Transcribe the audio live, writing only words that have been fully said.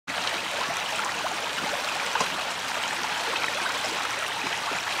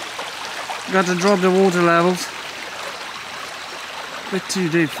Got to drop the water levels. A bit too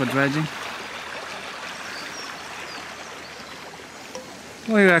deep for dredging.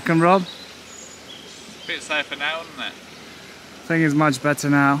 What do you reckon, Rob? A bit safer now, isn't it? I think it's much better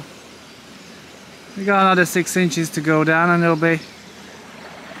now. We got another 6 inches to go down and it'll be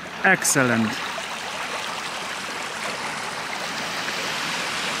excellent.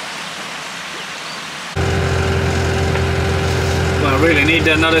 Well, I really need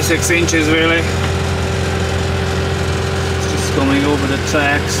another 6 inches really. It's just coming over the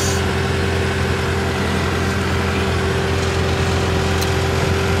tracks.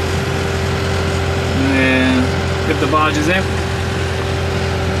 Yeah, get the barges in.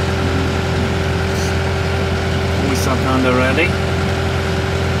 Always up under ready.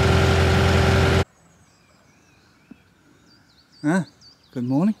 Ah, good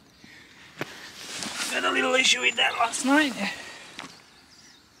morning. Had a little issue with that last night.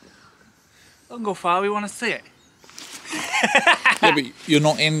 Don't go far, we want to see it. Yeah, but you're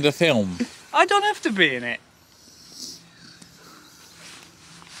not in the film. I don't have to be in it.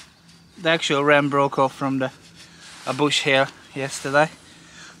 The actual ram broke off from a bush here yesterday.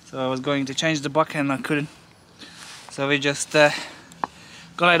 So I was going to change the bucket and I couldn't. So we just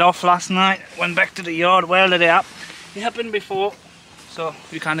got it off last night, went back to the yard, welded it up. It happened before, so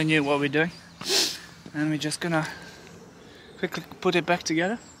we kind of knew what we're doing. And we're just gonna quickly put it back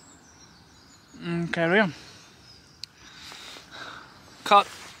together and carry on. Cut.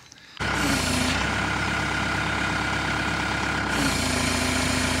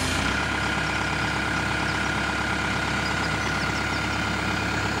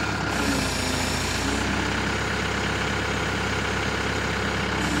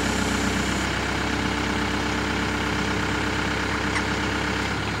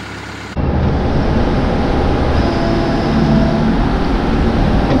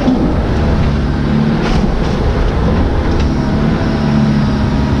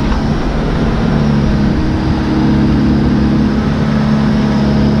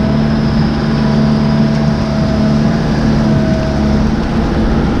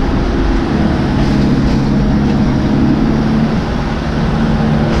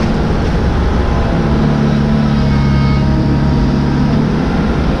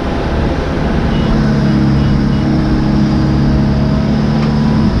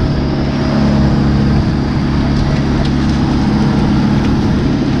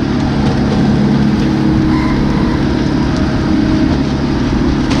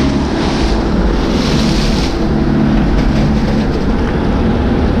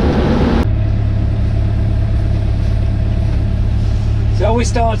 We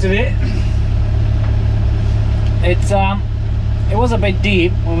started it. It was a bit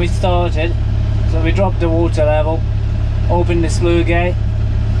deep when we started, so we dropped the water level, opened the sluice gate.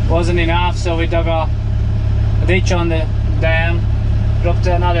 Wasn't enough, so we dug a ditch on the dam, dropped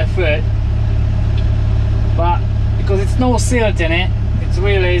another foot. But because it's no silt in it,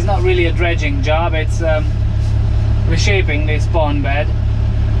 it's not really a dredging job. It's reshaping this pond bed.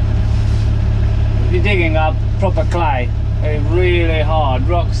 We're digging up proper clay. Really hard,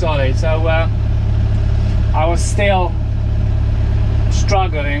 rock solid. So I was still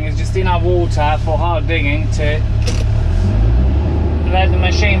struggling. It's just enough water for hard digging to let the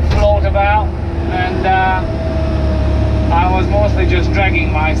machine float about, and I was mostly just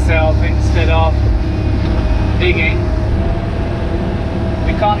dragging myself instead of digging.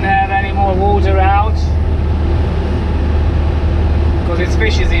 We can't have any more water out because it's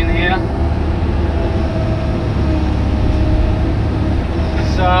fishes in here.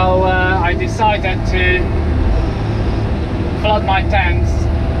 So I decided to flood my tanks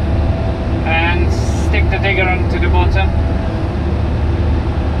and stick the digger onto the bottom,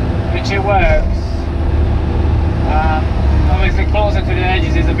 which it works. Obviously closer to the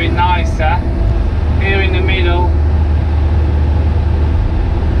edges is a bit nicer. Here in the middle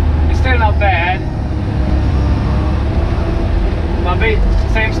it's still not bad, but it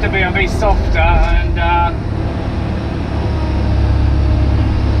seems to be a bit softer, and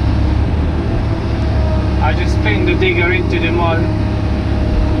I just pinned the digger into the mud,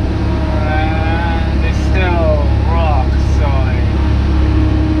 and it's still rock solid.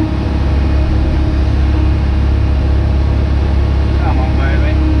 Come on,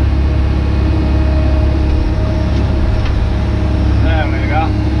 baby. There we go.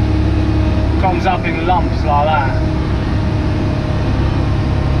 Comes up in lumps like that.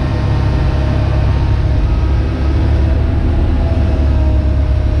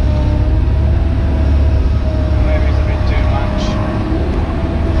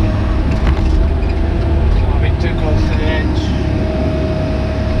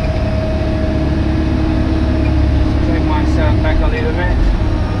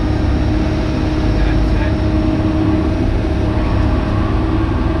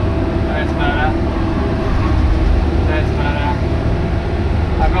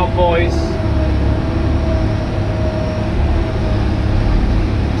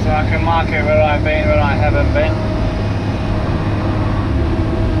 market where I've been, where I haven't been.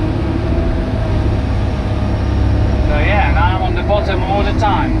 So yeah, now I'm on the bottom all the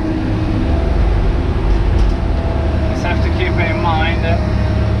time. Just have to keep it in mind that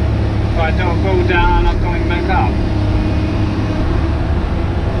if I don't go down, I'm coming back up.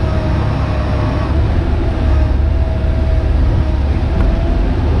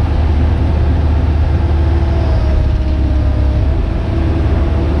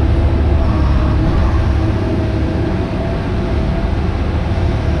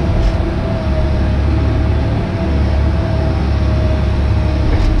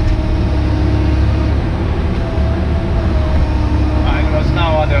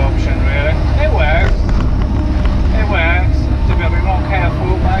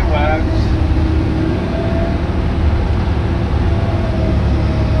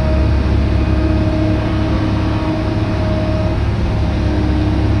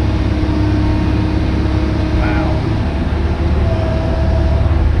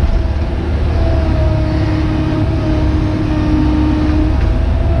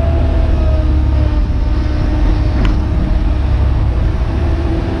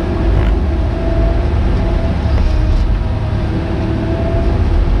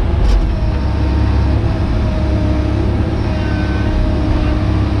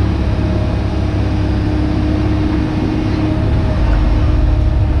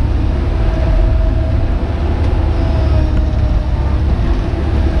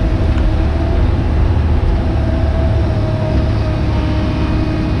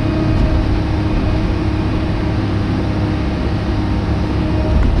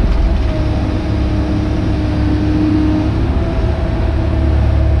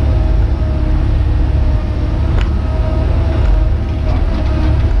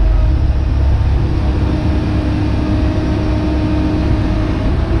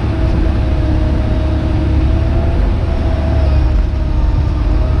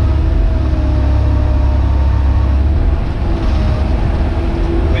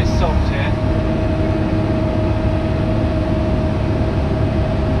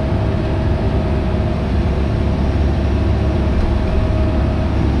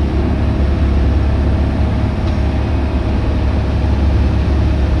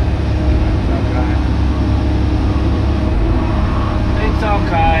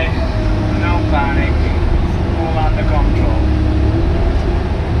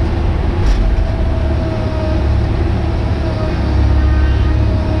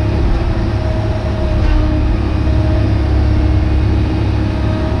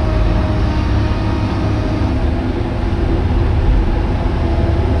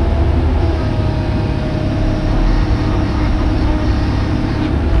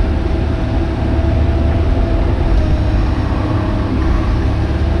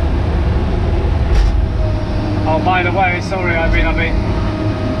 By the way, sorry I've been a bit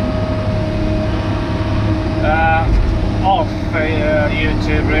off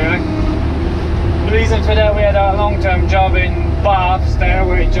YouTube really. The reason for that, we had a long-term job in Bath,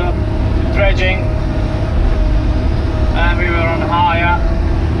 stairway job, dredging, and we were on hire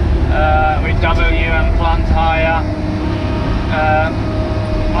with W and plant hire.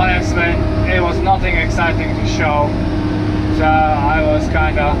 Honestly, it was nothing exciting to show, so I was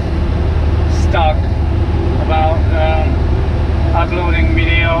kind of stuck about uploading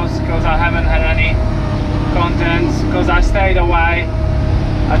videos because I haven't had any contents, because I stayed away.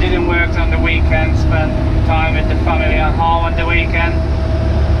 I didn't work on the weekend, spent time with the family at home on the weekend,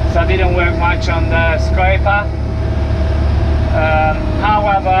 so I didn't work much on the scraper.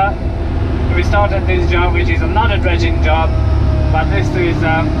 However, we started this job, which is another dredging job, but this is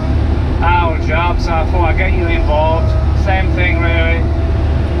our job, so I thought I'd get you involved. Same thing really.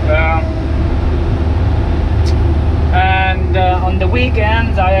 And on the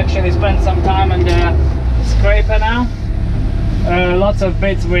weekends I actually spent some time on the scraper now. Lots of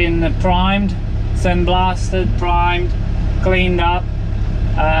bits been primed, sandblasted, primed, cleaned up.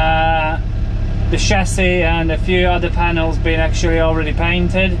 The chassis and a few other panels been actually already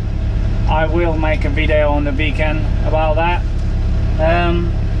painted. I will make a video on the weekend about that.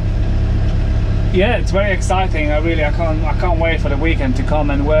 Yeah, it's very exciting. I can't wait for the weekend to come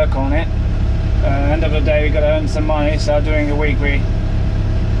and work on it. End of the day we gotta earn some money, so during the week we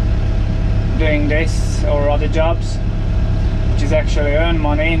doing this or other jobs, which is actually earn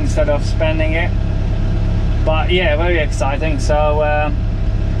money instead of spending it. But yeah, very exciting, so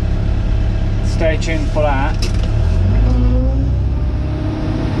stay tuned for that.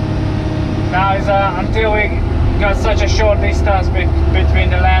 Now is until we got such a short distance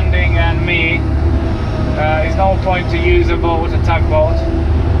between the landing and me, there's no point to use a boat, a tugboat.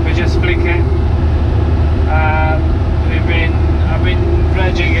 We just flicking. I've been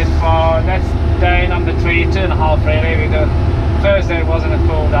dredging it for, that's day number 3, 2.5 really, because Thursday wasn't a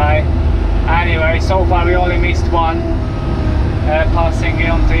full day. Anyway, so far we only missed one, passing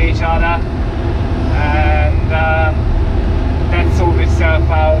onto each other, and that sorted itself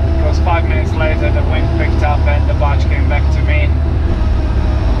out because 5 minutes later the wind picked up and the barge came back to me.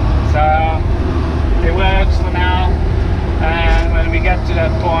 So it works for now, and when we get to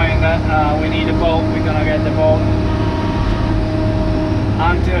that point that we need a boat, we're gonna get the boat.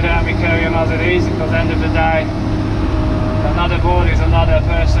 Until then we carry on as it is, because at the end of the day another boat is another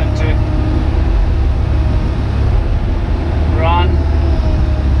person to run.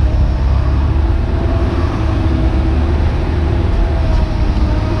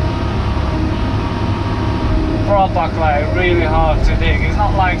 Proper clay, really hard to dig. It's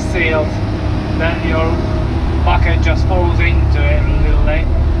not like sealed that your bucket just falls into it literally.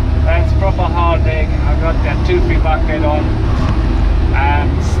 That's proper hard dig. I've got that toothy bucket on and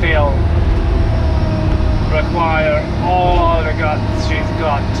still require all the guts she's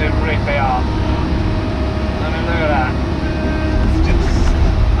got to rip it up. I mean, look at that. It's just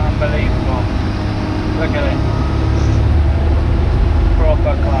unbelievable. Look at it.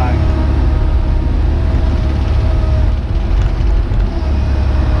 Proper clay.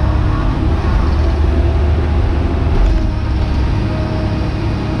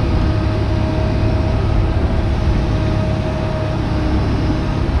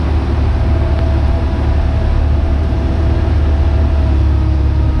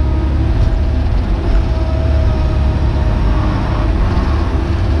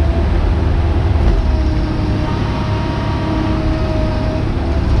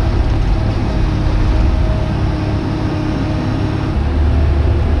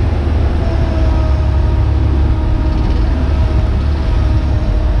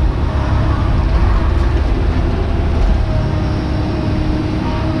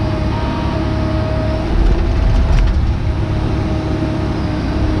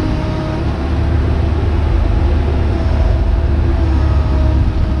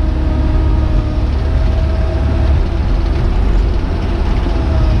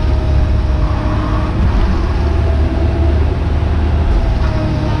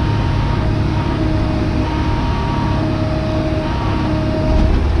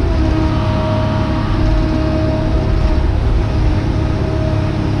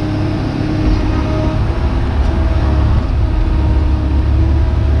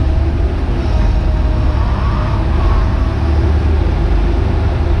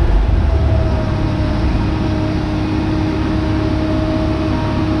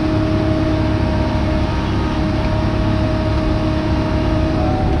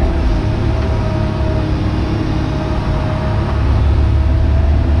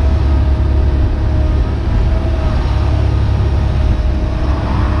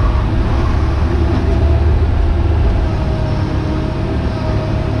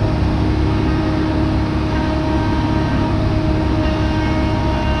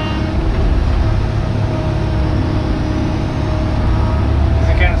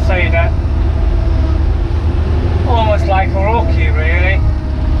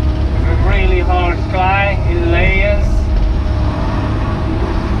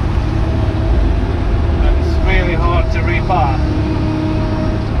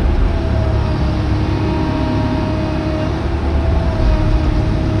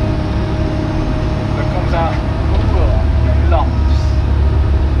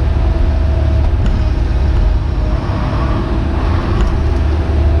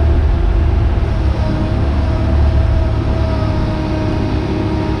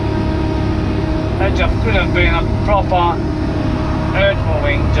 Could have been a proper earth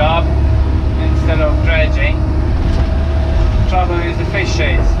moving job instead of dredging. Trouble is the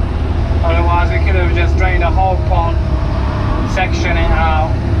fishes. Otherwise we could have just drained the whole pond, section it out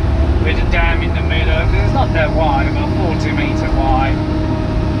with a dam in the middle, because it's not that wide, about 40 meters wide.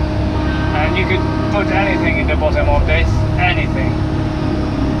 And you could put anything in the bottom of this, anything,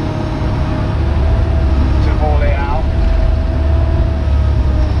 to haul it out.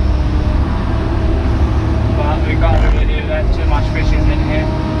 But we can't really do that, too much fish is in here.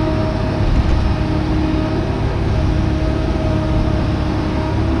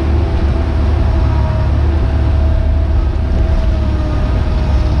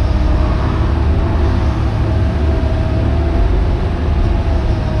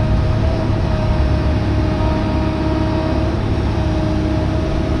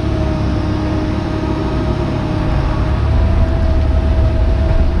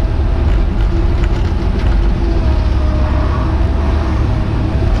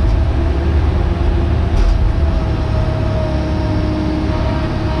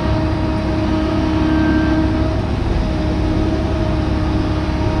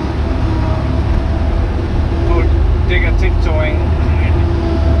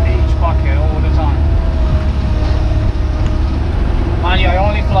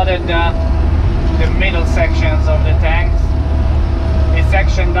 flooded the middle sections of the tanks. It's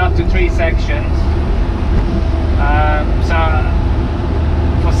sectioned up to 3 sections. So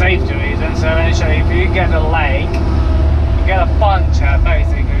for safety reasons, so eventually if you get a leak, you get a puncture,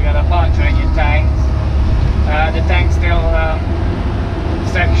 basically you get a puncture in your tanks. The tank's still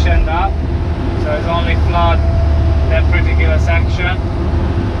sectioned up, so it's only flood that particular section.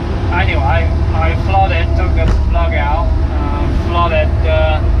 Anyway, I flooded, took the plug out, flooded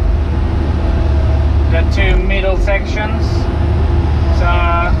the 2 middle sections. So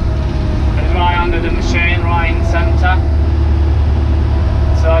it's right under the machine, right in center.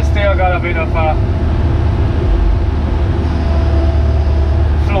 So I still got a bit of a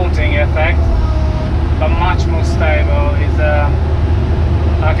floating effect, but much more stable. Is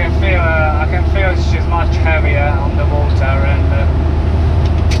I can feel she's much heavier on the water and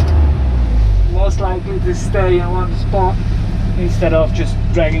most likely to stay in one spot instead of just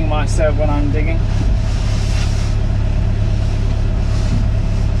dragging myself when I'm digging.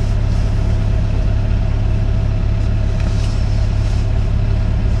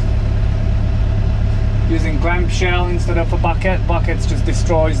 Using clamshell instead of a bucket. Buckets just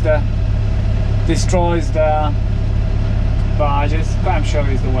destroys the barges. Clamshell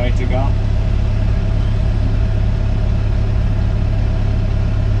is the way to go.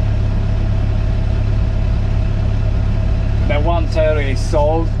 The 130 is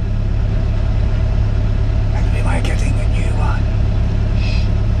sold, and we might getting a new one.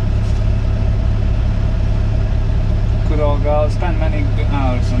 Good old girl, spent many good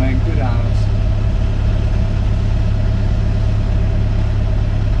hours on it, good hours.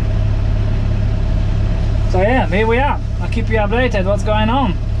 So yeah, here we are. I'll keep you updated what's going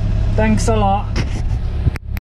on. Thanks a lot.